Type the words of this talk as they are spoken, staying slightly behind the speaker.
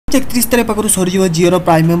31 तारीख पाखु सरीज Jio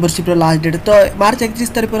prime membership last date तो मार्च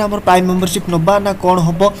 31 तारीख पर प्राइम मेंबरशिप नवा ना कौन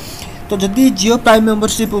हम तो जदि जिओ प्राइम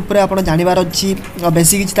मेंबरशिप उपर आप जानवर अच्छी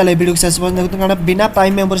बेसी किसी वीडियो शेष देखते कारण बिना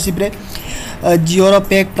प्राइम मेंबरशिप रे जिओर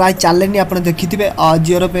पैक प्राय चलेनी आप देखिथे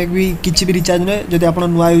जिओर पैक भी किसी भी रिचार्ज नुहे जब आप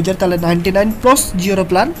नुआ यूजर ताले 99+ जिओर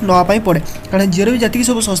प्लान नापी पड़े कारण जिओर भी जी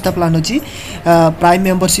सब सस्ता प्लान अच्छी प्राइम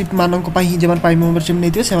मेंबरशिप मानक जो प्राइम मेंबरशिप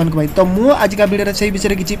नहीं से तो मुझे आज का वीडियो से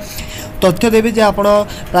विषय किसी तथ्य देवी जे आप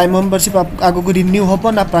प्राइम मेंबरशिप आग को रिन्यू हम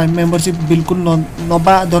ना प्राइम मेंबरशिप बिल्कुल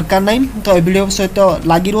नवा दरकार ना तो वीडियो सहित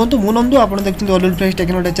लगी रुहतु मु नंदू आप देखते रुपीज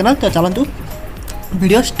टेक्निको चैनल तो चलतु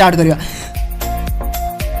वीडियो स्टार्ट करवा।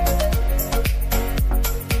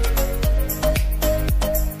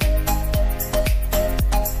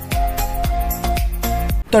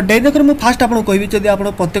 तो डेकर मुझे फास्ट आपको कहबी जब आप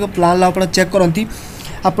प्रत्येक प्लान आप चेक करती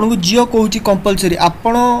आपन को जिओ कौन कंपलसरी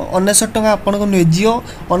आपड़ 19 टका आपन को नुहे जिओ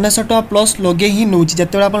 19 टका प्लस लगे ही नौ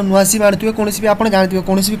जिते आप नुआ सिम आने कौन भी आप जानते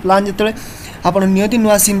कौन भी प्लान जिते आप नियति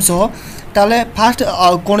नुआ सिम सह ताले फास्ट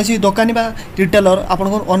कौन दुकानी रिटेलर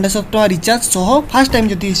आपको 19 टका रिचार्ज सह फास्ट टाइम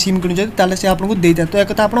जब सिम किणुचे से आपको देता तो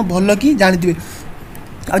एक आप भल कि जानते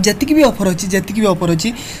आती भी ऑफर अच्छी जी ऑफर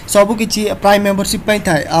अच्छी सब किसी प्राइम मेंबरशिप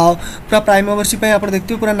थाए पूरा प्राइम मेंबरशिप आप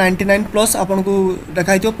देखते पूरा 99+ आपन को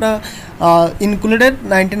देखा पूरा इनक्लूडेड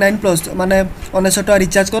 99+ माने 19 टका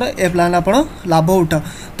रिचार्ज कर ए प्लान आप लाभ उठाओ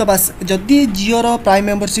तो बस जदि जिओर प्राइम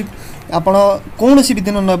मेंबरशिप आपण कौन भी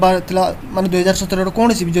दिन नबार माने 2017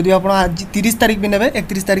 कौन भी जदि आप आज 30 तारीख भी ने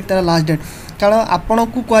 31 तारीख तार लास्ट डेट कारण आपन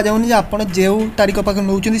को कहुनि जे आप जो तारीख पाखे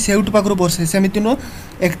नौ से पाखु बर्षे सेमती नुह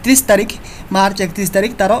 31 तारीख मार्च 31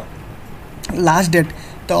 तारीख तार लास्ट डेट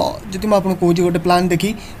तो जदि मुझे कहूँ गोटे प्लान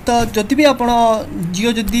देखी तो जदि भी आप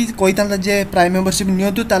जिओ जदि कही था जे प्राइम मेंबरशिप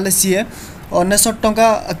नियंतु ताले सी 19 टका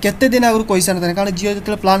केते दिन आगु कही सारी कारण जिओ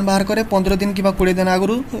जो प्लान बाहर करे 15 दिन कि 20 दिन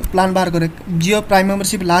आगु प्लान बाहर करे Jio prime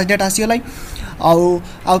membership last date आसीगला आउ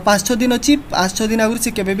 5-6 दिन अच्छी 5-6 दिन आगु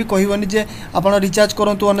से केबे भी कहबनी जे आप रिचार्ज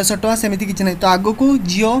करूँ 19 टका सेमती किसी ना तो आग को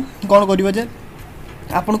जिओ कौन कर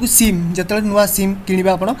आपन को सिम जो नुआ सिम किणवे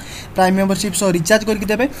आप प्राइम मेंबरशिप सह रिचार्ज करके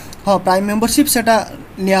देवे हाँ प्राइम मेंबरशिप सेटा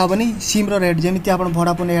नियाबनी सिम्र रेट जमी आप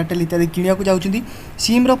भड़ाफोन एयरटेल इत्यादि किणा जाऊँगी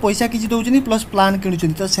सिम्र पैसा किसी दौरान प्लस प्लान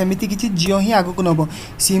किणुच्च तो सेमती किसी जिओ ही आग को नब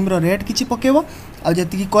सिम्र रेट किसी पकेब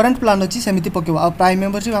आती करंट प्लान अच्छी सेमती पकेब आ प्राइम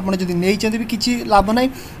मेंबरशिप आप नहीं भी किसी लाभ ना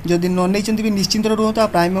जदि नहीं भी निश्चिंत रुहतु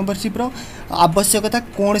प्राइम मेंबरशिप आवश्यकता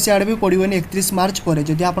कौन से आड़े भी पड़ोनी 31 मार्च पर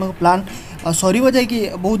जदि आप प्लान सर जाकि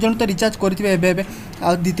बहुत जन तो रिचार्ज करेंगे एवं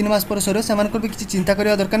आ 2-3 मास पर सर से भी किसी चिंता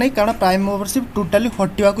करने दरकार नहीं कारण प्राइम मेंबरशिप टोटाली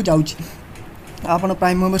हटिया जाऊँगी आप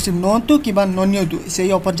प्राइम मेंबरशिप नौतु कि नौतु से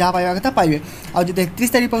ऑफर जहाँ पाइबा कथा पाइबे आ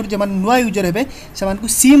 31 तारीख पर जो नुआ यूजर हे से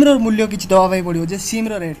सिम्र मूल्य किसी दवाई पड़ो जे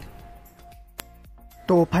सिम्र रेट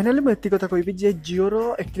तो फाइनाली मुझे कथा कहबी जे जिओर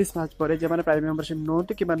 31 मार्च पर जो प्राइम मेंबरशिप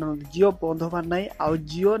नौतु कि जिओ बंद होबार ना आउ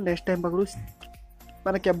जिओ नेक्स्ट टाइम पाखु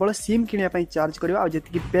माने केवल सिम किनापी चार्ज करवा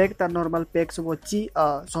जी पैक तार नॉर्मल पैक सब अच्छी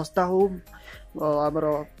सस्ता हो आमर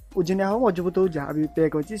उजनिया हो मजबूत हो जहाँ भी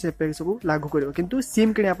पैक अच्छी से पैक सब लागू कर किंतु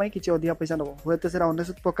सिम किनापी किसी अधिक पैसा नब हे तो सर 19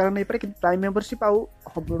 प्रकार नहीं पारे कि प्राइम मेंबरशिप आउ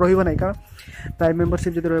रही कारण प्राइम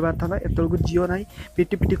मेंबरशिप जो रहा था एतक जिओ ना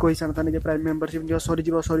पिटी कही सारी प्राइम मेंबरशिप जो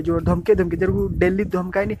सरीज धमके जो डेली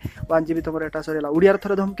धमकाएनि 1 GB तुम एटा सरला ओडिया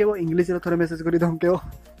थोड़े धमकेब इंग्लीश थोड़े मेसेज कर धमकेब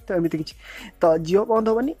तो एमती किसी तो जिओ बंद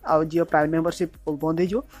हेनी आउ जिओ प्राइम मेंबरशिप बंद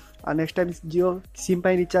हो next time Jio SIM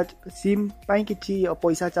recharge SIM किसी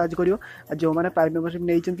पैसा चार्ज कर जो मैंने प्राइम मेंबरशिप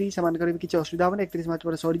नहीं से किसी असुविधा होनी 31 मार्च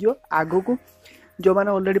पर सरीज आग को जो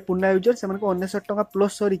मैंने ऑलरेडी पुना यूजर से 19 टका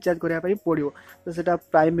प्लस रिचार्ज करने पड़ो तो से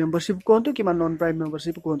प्राइम मेंबरशिप कहतु कि नॉन प्राइम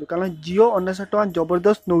मेंबरशिप कहतु कारण जिओ 19 टका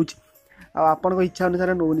जबरदस्त नौ आपन इच्छा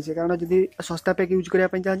अनुसार नौनी से कारण जब सस्ता पैक यूज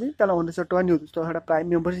करने चाहिए 19 टका नि तो प्राइम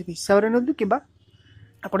मेंबरशिप हिसाब से नियंतु कि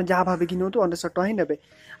आप जहाँ भाविकी नियंतु 19 टका ही ने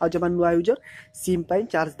आ जो नुआ यूजर सिम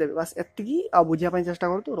चार्ज देवे बस एति बुझापी चेष्टा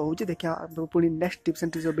करूँ रोचे देखा पुणी नेक्स्ट टिप्स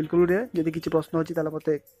एंड ट्रिक्स बिल्कुल जब किसी प्रश्न अच्छी मत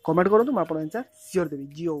कमेंट करूँ मुझे आंसर सियोर देवी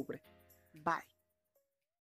जिओ उपरे।